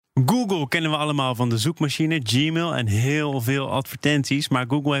Google kennen we allemaal van de zoekmachine, Gmail en heel veel advertenties. Maar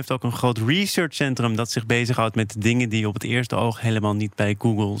Google heeft ook een groot researchcentrum dat zich bezighoudt met dingen die je op het eerste oog helemaal niet bij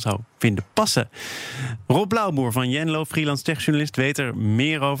Google zou vinden passen. Rob Blauwboer van Jenlo, freelance techjournalist, weet er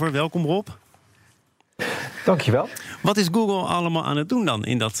meer over. Welkom Rob. Dankjewel. Wat is Google allemaal aan het doen dan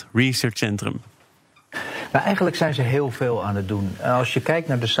in dat researchcentrum? Nou, eigenlijk zijn ze heel veel aan het doen. Als je kijkt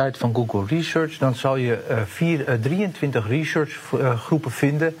naar de site van Google Research, dan zal je 23 researchgroepen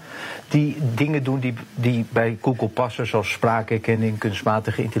vinden die dingen doen die bij Google passen, zoals spraakherkenning,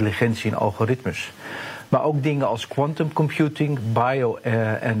 kunstmatige intelligentie en algoritmes. Maar ook dingen als quantum computing, bio-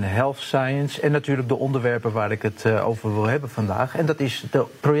 en health science en natuurlijk de onderwerpen waar ik het over wil hebben vandaag. En dat is de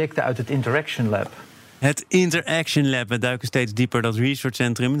projecten uit het Interaction Lab. Het Interaction Lab, we duiken steeds dieper dat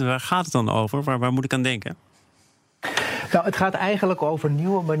researchcentrum. Waar gaat het dan over? Waar moet ik aan denken? Nou, het gaat eigenlijk over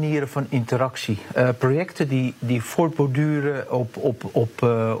nieuwe manieren van interactie. Projecten die voortborduren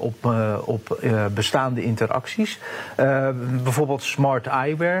op bestaande interacties. Bijvoorbeeld smart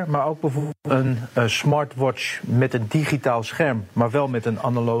eyewear, maar ook bijvoorbeeld een smartwatch met een digitaal scherm, maar wel met een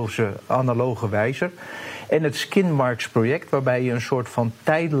analoge wijzer. En het Skinmarks project, waarbij je een soort van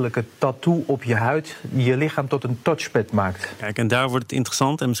tijdelijke tattoo op je huid, je lichaam tot een touchpad maakt. Kijk, en daar wordt het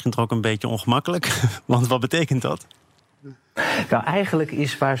interessant en misschien toch ook een beetje ongemakkelijk. Want wat betekent dat? Nou, eigenlijk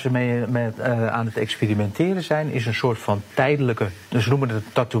is waar ze mee aan het experimenteren zijn, is een soort van tijdelijke, dus noemen het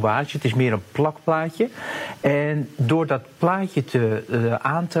een tatoeage. Het is meer een plakplaatje. En door dat plaatje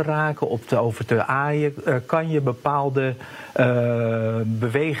aan te raken, over te aaien, kan je bepaalde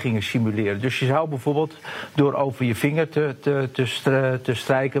bewegingen simuleren. Dus je zou bijvoorbeeld door over je vinger te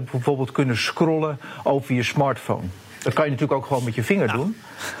strijken, bijvoorbeeld kunnen scrollen over je smartphone. Dat kan je natuurlijk ook gewoon met je vinger doen.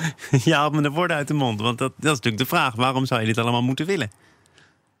 Je haalt me de woorden uit de mond, want dat is natuurlijk de vraag. Waarom zou je dit allemaal moeten willen?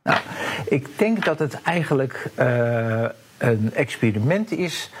 Nou, ik denk dat het eigenlijk een experiment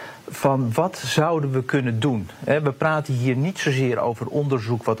is van wat zouden we kunnen doen. We praten hier niet zozeer over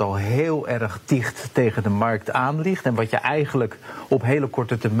onderzoek wat al heel erg dicht tegen de markt aan ligt en wat je eigenlijk op hele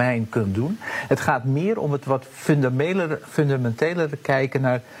korte termijn kunt doen. Het gaat meer om het wat fundamenteler kijken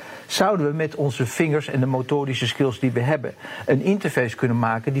naar: zouden we met onze vingers en de motorische skills die we hebben een interface kunnen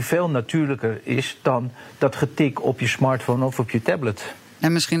maken die veel natuurlijker is dan dat getik op je smartphone of op je tablet.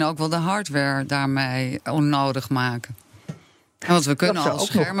 En misschien ook wel de hardware daarmee onnodig maken. Want we kunnen al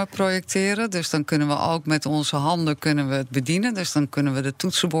schermen projecteren, dus dan kunnen we ook met onze handen het bedienen. Dus dan kunnen we de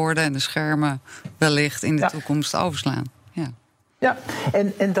toetsenborden en de schermen wellicht in de toekomst overslaan. Ja,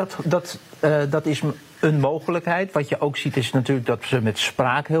 en dat is een mogelijkheid. Wat je ook ziet is natuurlijk dat ze met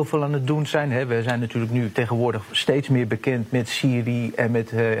spraak heel veel aan het doen zijn. We zijn natuurlijk nu tegenwoordig steeds meer bekend met Siri en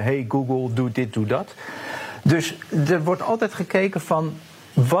met hey Google, doe dit, doe dat. Dus er wordt altijd gekeken van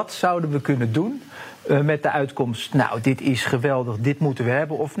wat zouden we kunnen doen met de uitkomst. Nou, dit is geweldig, dit moeten we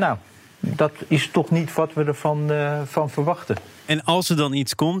hebben. Of nou, dat is toch niet wat we ervan van verwachten. En als er dan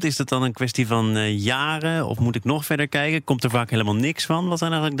iets komt, is dat dan een kwestie van jaren? Of moet ik nog verder kijken? Komt er vaak helemaal niks van? Wat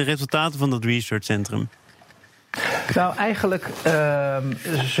zijn eigenlijk de resultaten van dat researchcentrum? Nou, eigenlijk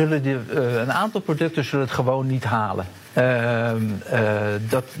zullen een aantal producten zullen het gewoon niet halen.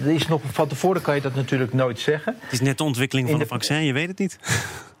 Dat is nog, van tevoren kan je dat natuurlijk nooit zeggen. Het is net de ontwikkeling van een vaccin, je weet het niet.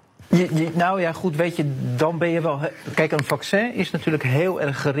 Nou ja, goed, weet je, dan ben je wel. Kijk, een vaccin is natuurlijk heel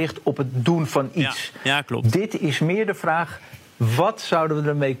erg gericht op het doen van iets. Ja, klopt. Dit is meer de vraag: wat zouden we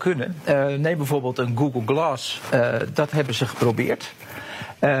ermee kunnen? Neem bijvoorbeeld een Google Glass. Dat hebben ze geprobeerd.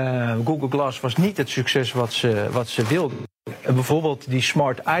 Google Glass was niet het succes wat ze wilden. Bijvoorbeeld die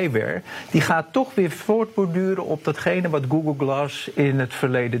smart eyewear, die gaat toch weer voortborduren op datgene wat Google Glass in het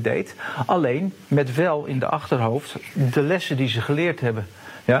verleden deed. Alleen met wel in de achterhoofd de lessen die ze geleerd hebben.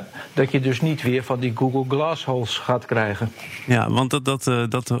 Ja, dat je dus niet weer van die Google Glass holes gaat krijgen. Ja, want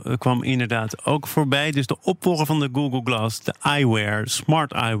dat kwam inderdaad ook voorbij. Dus de opvolger van de Google Glass, de eyewear,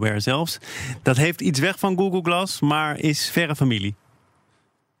 smart eyewear zelfs, dat heeft iets weg van Google Glass, maar is verre familie.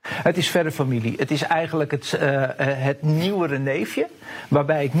 Het is verre familie. Het is eigenlijk het nieuwere neefje.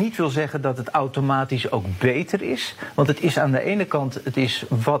 Waarbij ik niet wil zeggen dat het automatisch ook beter is. Want het is aan de ene kant, het is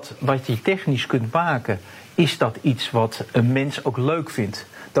wat je technisch kunt maken. Is dat iets wat een mens ook leuk vindt?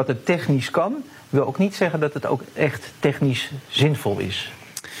 Dat het technisch kan, wil ook niet zeggen dat het ook echt technisch zinvol is.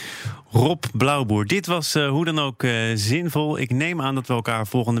 Rob Blauwboer, dit was hoe dan ook zinvol. Ik neem aan dat we elkaar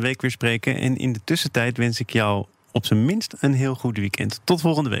volgende week weer spreken. En in de tussentijd wens ik jou op zijn minst een heel goed weekend. Tot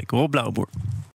volgende week. Rob Blauwboer.